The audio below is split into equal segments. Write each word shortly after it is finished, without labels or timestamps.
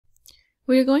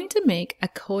We're going to make a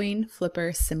coin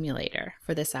flipper simulator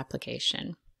for this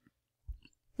application.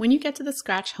 When you get to the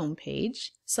Scratch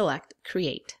homepage, select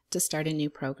Create to start a new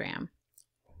program.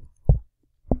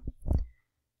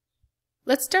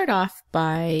 Let's start off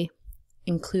by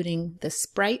including the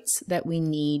sprites that we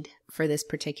need for this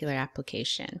particular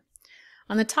application.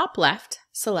 On the top left,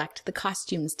 select the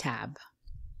Costumes tab.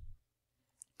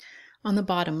 On the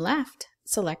bottom left,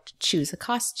 select Choose a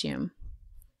Costume.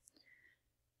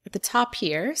 At the top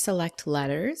here, select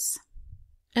Letters,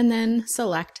 and then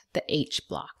select the H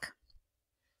block.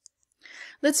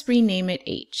 Let's rename it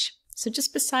H. So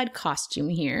just beside Costume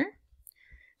here,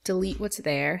 delete what's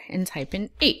there and type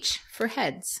in H for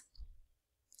Heads.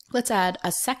 Let's add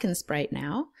a second sprite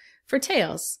now for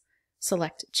Tails.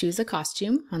 Select Choose a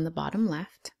Costume on the bottom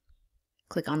left,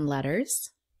 click on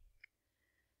Letters,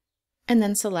 and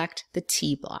then select the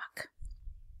T block.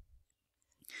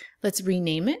 Let's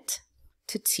rename it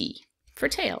to T for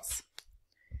Tails.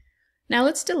 Now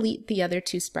let's delete the other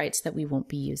two sprites that we won't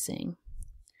be using.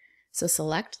 So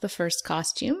select the first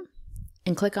costume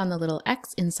and click on the little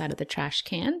X inside of the trash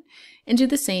can and do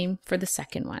the same for the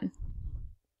second one.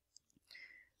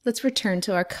 Let's return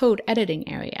to our code editing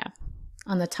area.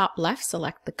 On the top left,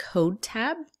 select the Code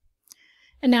tab,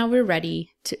 and now we're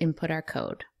ready to input our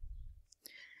code.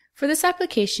 For this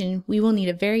application, we will need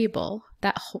a variable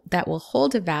that will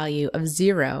hold a value of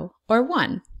 0 or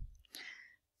 1.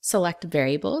 Select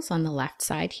Variables on the left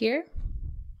side here.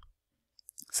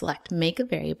 Select Make a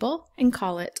Variable and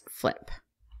call it Flip.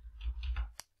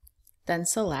 Then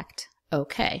select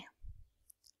OK.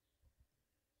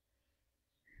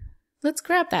 Let's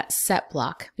grab that Set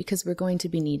block because we're going to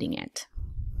be needing it.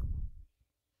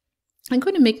 I'm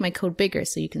going to make my code bigger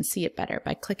so you can see it better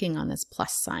by clicking on this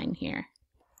plus sign here.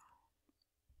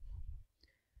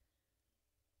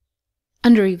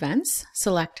 Under Events,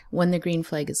 select When the Green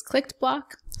Flag is Clicked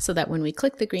block so that when we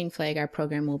click the green flag, our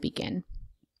program will begin.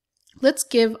 Let's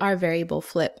give our variable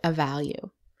flip a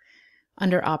value.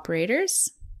 Under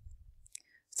Operators,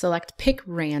 select Pick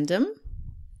Random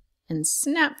and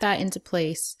snap that into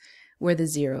place where the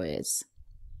 0 is.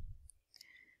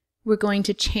 We're going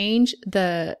to change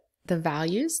the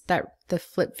values that the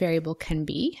flip variable can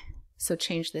be. So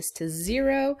change this to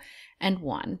 0 and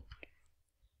 1.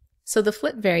 So the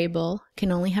flip variable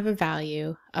can only have a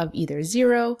value of either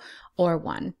 0 or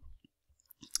 1.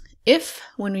 If,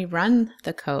 when we run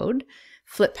the code,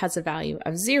 flip has a value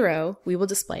of 0, we will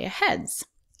display a heads.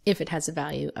 If it has a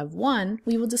value of 1,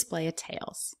 we will display a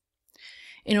tails.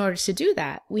 In order to do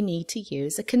that, we need to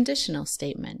use a conditional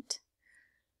statement.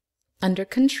 Under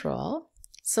Control,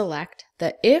 select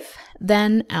the If,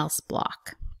 Then, Else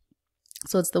block.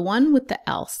 So it's the one with the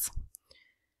else.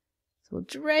 We'll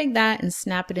drag that and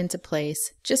snap it into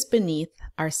place just beneath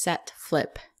our Set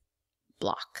Flip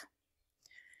block.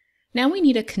 Now we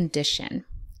need a condition.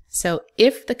 So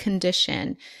if the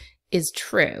condition is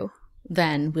true,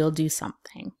 then we'll do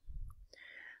something.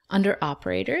 Under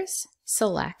Operators,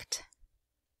 select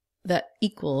the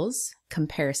equals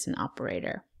comparison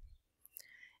operator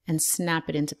and snap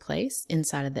it into place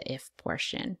inside of the if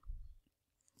portion.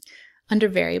 Under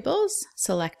Variables,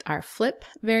 select our flip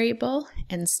variable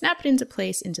and snap it into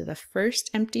place into the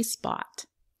first empty spot.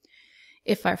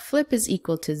 If our flip is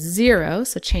equal to 0,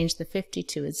 so change the 50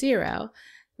 to a 0,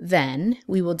 then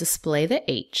we will display the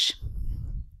H.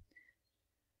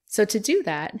 So to do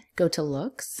that, go to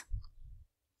Looks,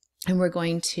 and we're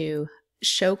going to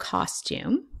Show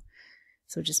Costume.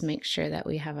 So just make sure that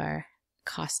we have our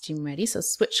costume ready. So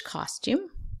switch costume.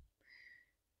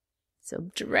 So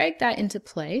drag that into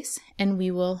place and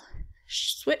we will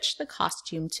switch the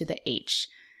costume to the H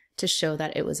to show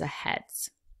that it was a heads.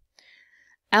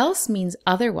 Else means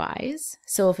otherwise.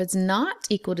 So if it's not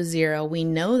equal to 0, we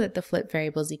know that the flip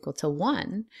variable is equal to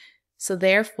 1. So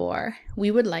therefore, we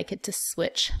would like it to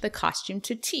switch the costume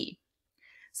to T.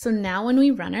 So now when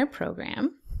we run our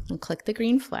program and click the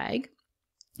green flag,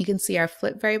 you can see our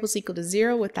flip variable is equal to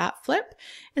 0 with that flip,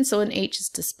 and so an H is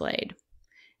displayed.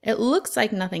 It looks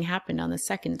like nothing happened on the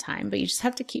second time, but you just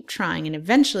have to keep trying, and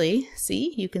eventually,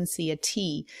 see, you can see a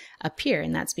T appear,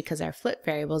 and that's because our flip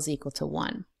variable is equal to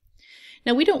 1.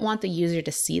 Now we don't want the user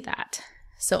to see that.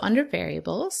 So under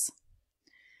Variables,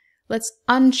 let's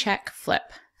uncheck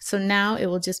flip. So now it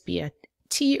will just be a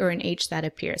T or an H that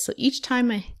appears. So each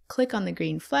time I click on the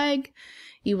green flag,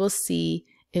 you will see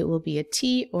it will be a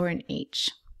T or an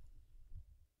H.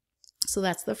 So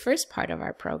that's the first part of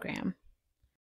our program.